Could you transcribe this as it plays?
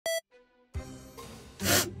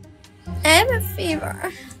have a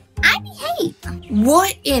fever. I behave.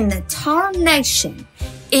 What in the tarnation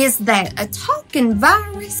is that, a talking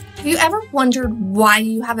virus? Have you ever wondered why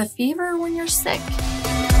you have a fever when you're sick?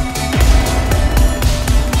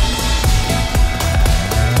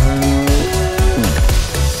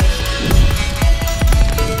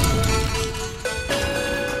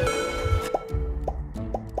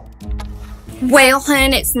 Well,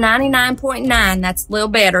 hun, it's 99.9. That's a little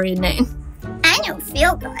better, isn't it? I don't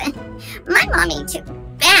feel good. My mommy took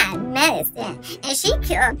bad medicine, and she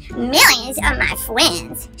killed millions of my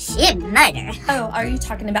friends. She murdered. Oh, are you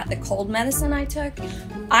talking about the cold medicine I took?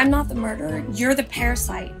 I'm not the murderer. You're the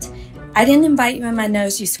parasite. I didn't invite you in my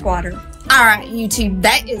nose, you squatter. All right, you two,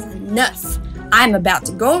 that is enough. I'm about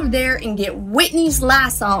to go over there and get Whitney's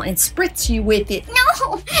Lysol and spritz you with it.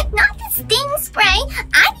 No, not the sting spray.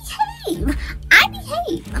 I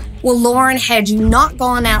behave. Well, Lauren, had you not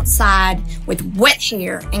gone outside with wet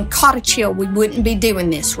hair and caught a chill, we wouldn't be doing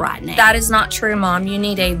this right now. That is not true, Mom. You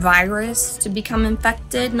need a virus to become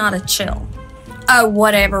infected, not a chill. Oh,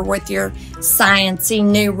 whatever with your sciencey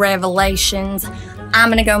new revelations. I'm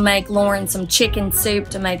gonna go make Lauren some chicken soup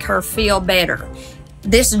to make her feel better.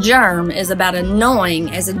 This germ is about annoying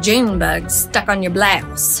as a June bug stuck on your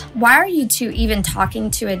blouse. Why are you two even talking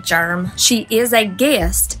to a germ? She is a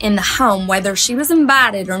guest in the home, whether she was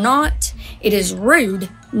invited or not. It is rude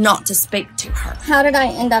not to speak to her. How did I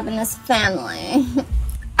end up in this family?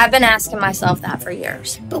 I've been asking myself that for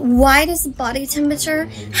years. But why does the body temperature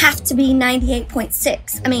have to be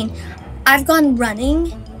 98.6? I mean, I've gone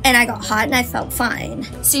running and I got hot and I felt fine.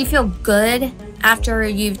 So you feel good after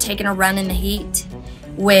you've taken a run in the heat?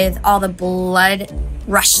 With all the blood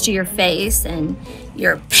rushed to your face and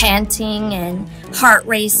you're panting and heart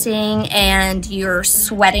racing and you're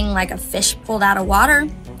sweating like a fish pulled out of water?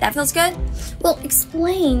 That feels good? Well,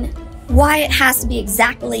 explain why it has to be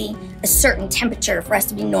exactly a certain temperature for us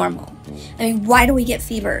to be normal. I mean, why do we get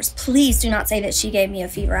fevers? Please do not say that she gave me a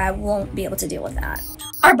fever. I won't be able to deal with that.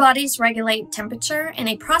 Our bodies regulate temperature in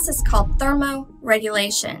a process called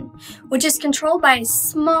thermoregulation, which is controlled by a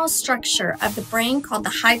small structure of the brain called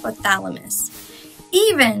the hypothalamus.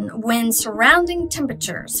 Even when surrounding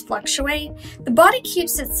temperatures fluctuate, the body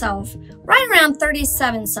keeps itself right around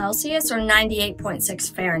 37 Celsius or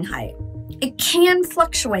 98.6 Fahrenheit. It can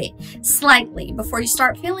fluctuate slightly before you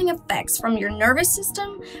start feeling effects from your nervous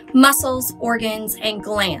system, muscles, organs, and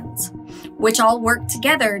glands, which all work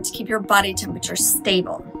together to keep your body temperature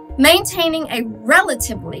stable. Maintaining a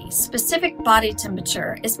relatively specific body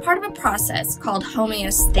temperature is part of a process called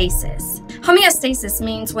homeostasis. Homeostasis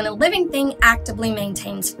means when a living thing actively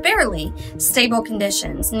maintains fairly stable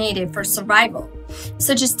conditions needed for survival,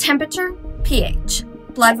 such as temperature, pH,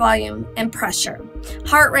 blood volume, and pressure,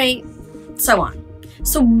 heart rate, so on.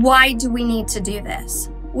 So why do we need to do this?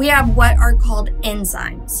 We have what are called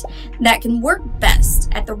enzymes that can work best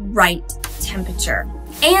at the right temperature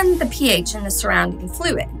and the pH in the surrounding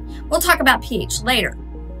fluid. We'll talk about pH later.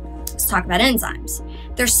 Let's talk about enzymes.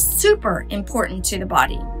 They're super important to the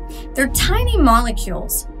body. They're tiny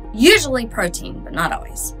molecules, usually protein, but not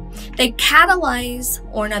always. They catalyze,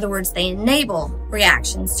 or in other words, they enable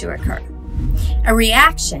reactions to occur. A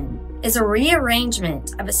reaction is a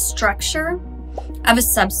rearrangement of a structure of a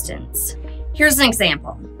substance. Here's an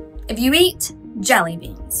example. If you eat jelly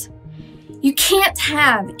beans, you can't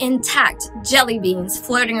have intact jelly beans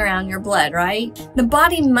floating around your blood, right? The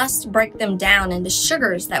body must break them down into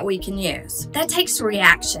sugars that we can use. That takes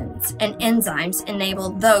reactions, and enzymes enable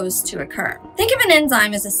those to occur. Think of an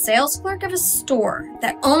enzyme as a sales clerk of a store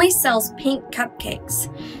that only sells pink cupcakes.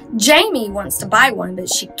 Jamie wants to buy one, but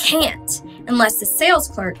she can't unless the sales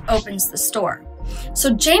clerk opens the store.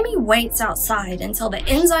 So Jamie waits outside until the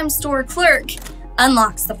enzyme store clerk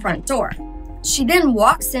unlocks the front door. She then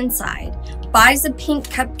walks inside, buys a pink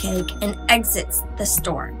cupcake, and exits the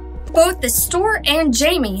store. Both the store and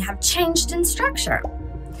Jamie have changed in structure.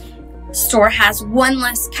 Store has one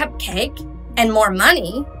less cupcake and more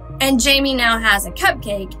money, and Jamie now has a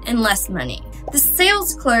cupcake and less money. The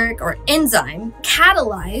sales clerk or enzyme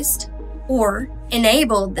catalyzed or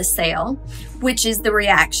enabled the sale, which is the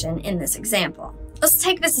reaction in this example. Let's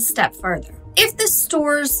take this a step further. If the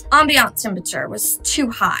store's ambient temperature was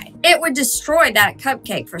too high, it would destroy that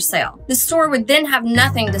cupcake for sale. The store would then have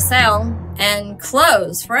nothing to sell and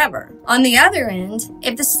close forever. On the other end,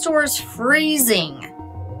 if the store's freezing,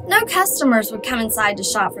 no customers would come inside to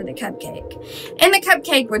shop for the cupcake, and the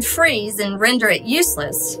cupcake would freeze and render it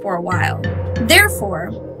useless for a while.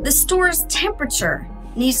 Therefore, the store's temperature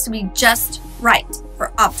needs to be just right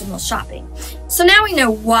for optimal shopping. So now we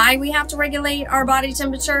know why we have to regulate our body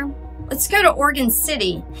temperature. Let's go to Oregon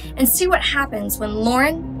City and see what happens when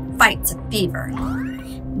Lauren fights a fever.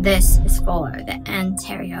 This is for the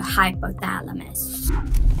anterior hypothalamus.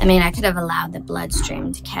 I mean, I could have allowed the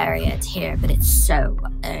bloodstream to carry it here, but it's so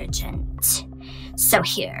urgent. So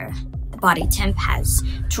here, the body temp has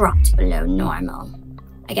dropped below normal.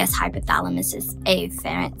 I guess hypothalamus's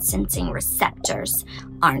afferent sensing receptors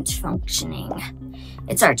aren't functioning.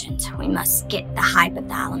 It's urgent. We must get the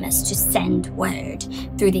hypothalamus to send word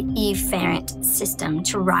through the efferent system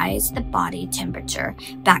to rise the body temperature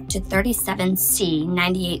back to 37C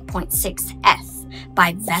 98.6 F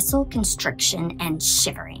by vessel constriction and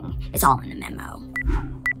shivering. It's all in the memo.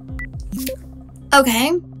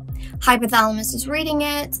 Okay, hypothalamus is reading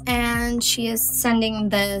it, and she is sending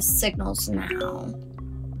the signals now.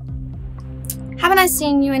 Haven't I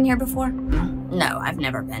seen you in here before? No, I've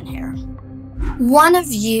never been here. One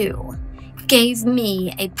of you gave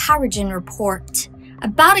me a pyrogen report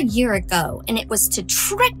about a year ago, and it was to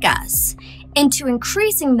trick us into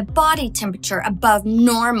increasing the body temperature above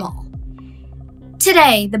normal.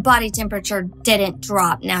 Today, the body temperature didn't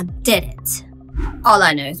drop, now did it? All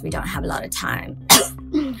I know is we don't have a lot of time.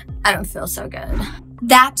 I don't feel so good.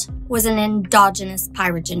 That was an endogenous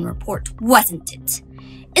pyrogen report, wasn't it?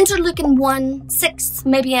 Interleukin-1, 6,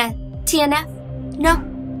 maybe a TNF? No.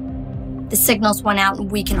 The signals went out and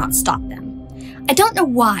we cannot stop them. I don't know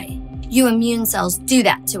why you immune cells do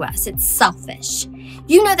that to us. It's selfish.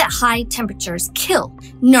 You know that high temperatures kill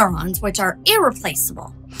neurons, which are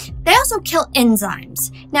irreplaceable. They also kill enzymes.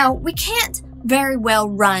 Now, we can't very well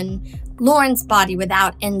run Lauren's body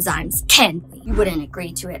without enzymes, can we? You wouldn't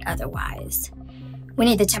agree to it otherwise. We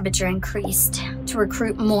need the temperature increased to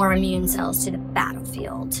recruit more immune cells to the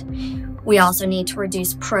battlefield. We also need to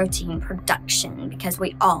reduce protein production because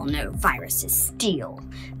we all know viruses steal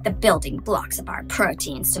the building blocks of our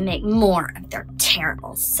proteins to make more of their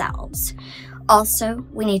terrible cells. Also,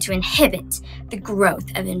 we need to inhibit the growth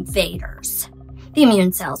of invaders. The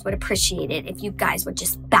immune cells would appreciate it if you guys would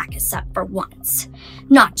just back us up for once,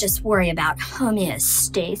 not just worry about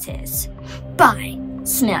homeostasis. Bye.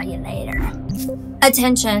 Smell you later.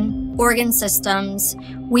 Attention, organ systems.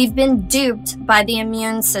 We've been duped by the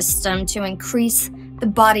immune system to increase the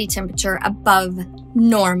body temperature above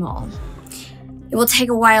normal. It will take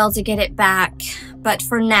a while to get it back, but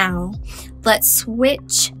for now, let's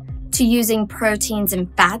switch to using proteins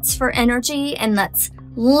and fats for energy, and let's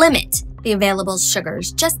limit the available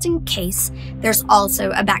sugars just in case there's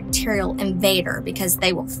also a bacterial invader, because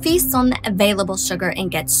they will feast on the available sugar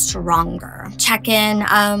and get stronger. Check in,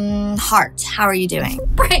 heart, how are you doing?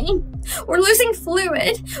 Brain, we're losing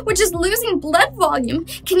fluid, which is losing blood volume.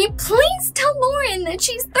 Can you please tell Lauren that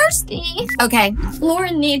she's thirsty? Okay,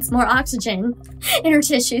 Lauren needs more oxygen in her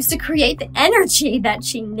tissues to create the energy that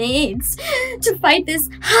she needs to fight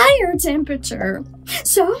this higher temperature.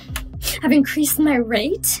 So, I've increased my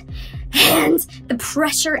rate and the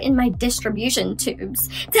pressure in my distribution tubes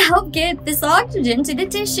to help get this oxygen to the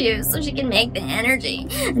tissues so she can make the energy.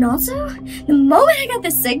 And also, the moment I got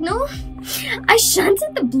the signal, I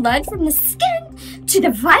shunted the blood from the skin to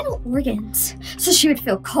the vital organs so she would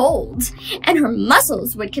feel cold and her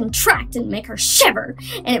muscles would contract and make her shiver,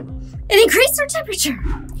 and it increased her temperature.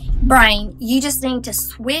 Brian, you just need to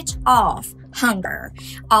switch off hunger.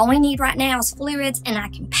 All we need right now is fluids, and I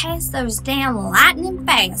can pass those down lightning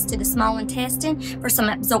fast to the small intestine for some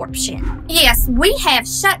absorption. Yes, we have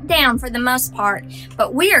shut down for the most part,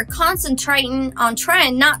 but we are concentrating on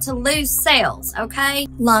trying not to lose cells, okay?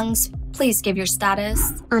 Lungs, please give your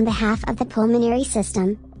status. On behalf of the pulmonary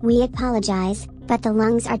system, we apologize, but the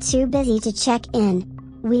lungs are too busy to check in.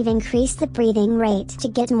 We've increased the breathing rate to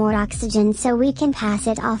get more oxygen so we can pass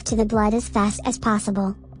it off to the blood as fast as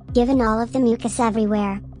possible. Given all of the mucus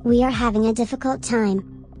everywhere, we are having a difficult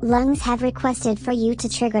time. Lungs have requested for you to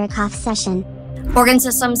trigger a cough session. Organ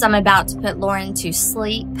systems, I'm about to put Lauren to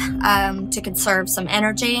sleep to conserve some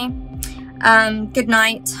energy. Good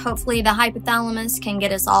night. Hopefully the hypothalamus can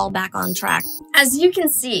get us all back on track. As you can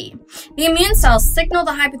see, the immune cells signal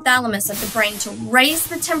the hypothalamus of the brain to raise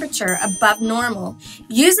the temperature above normal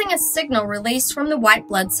using a signal released from the white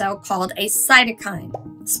blood cell called a cytokine,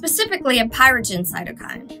 specifically a pyrogen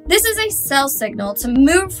cytokine. This is a cell signal to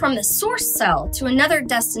move from the source cell to another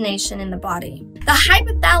destination in the body. The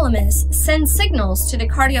hypothalamus sends signals to the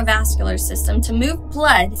cardiovascular system to move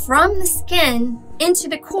blood from the skin into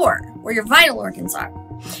the core, where your vital organs are.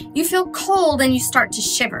 You feel cold and you start to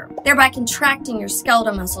shiver, thereby contracting your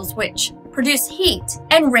skeletal muscles, which produce heat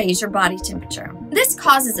and raise your body temperature. This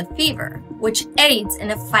causes a fever, which aids in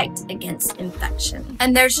the fight against infection.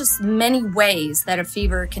 And there's just many ways that a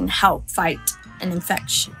fever can help fight an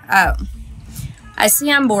infection. Oh, I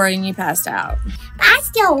see I'm boring. You passed out. I'm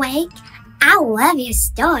still awake. I I love your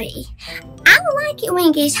story. I like it when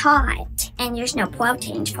it gets hot and there's no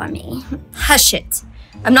protein for me. Hush it.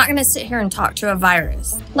 I'm not gonna sit here and talk to a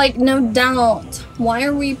virus. Like, no doubt. Why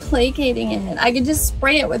are we placating it? I could just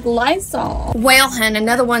spray it with Lysol. Well, hun,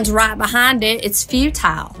 another one's right behind it. It's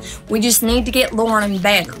futile. We just need to get Lauren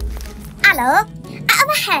better. Hello, I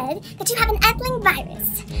overheard that you have an Earthling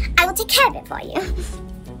virus. I will take care of it for you.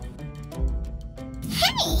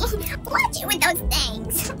 Hey, watch it with those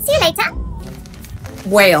things. See you later.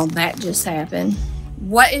 Well, that just happened.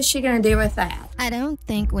 What is she gonna do with that? I don't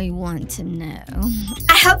think we want to know.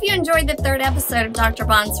 I hope you enjoyed the 3rd episode of Dr.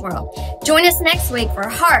 Bond's World. Join us next week for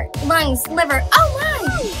heart, lungs, liver, oh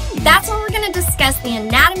my! That's where we're going to discuss the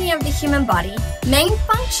anatomy of the human body, main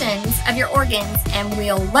functions of your organs, and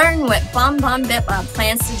we'll learn what Bon Bip Bop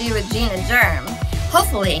plans to do with Gina Germ.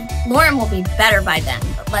 Hopefully, Lauren will be better by then,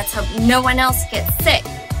 but let's hope no one else gets sick.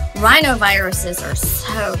 Rhinoviruses are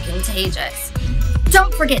so contagious.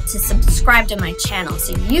 Don't forget to subscribe to my channel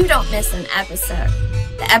so you don't miss an episode.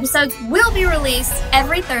 The episodes will be released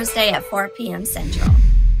every Thursday at 4 p.m. Central.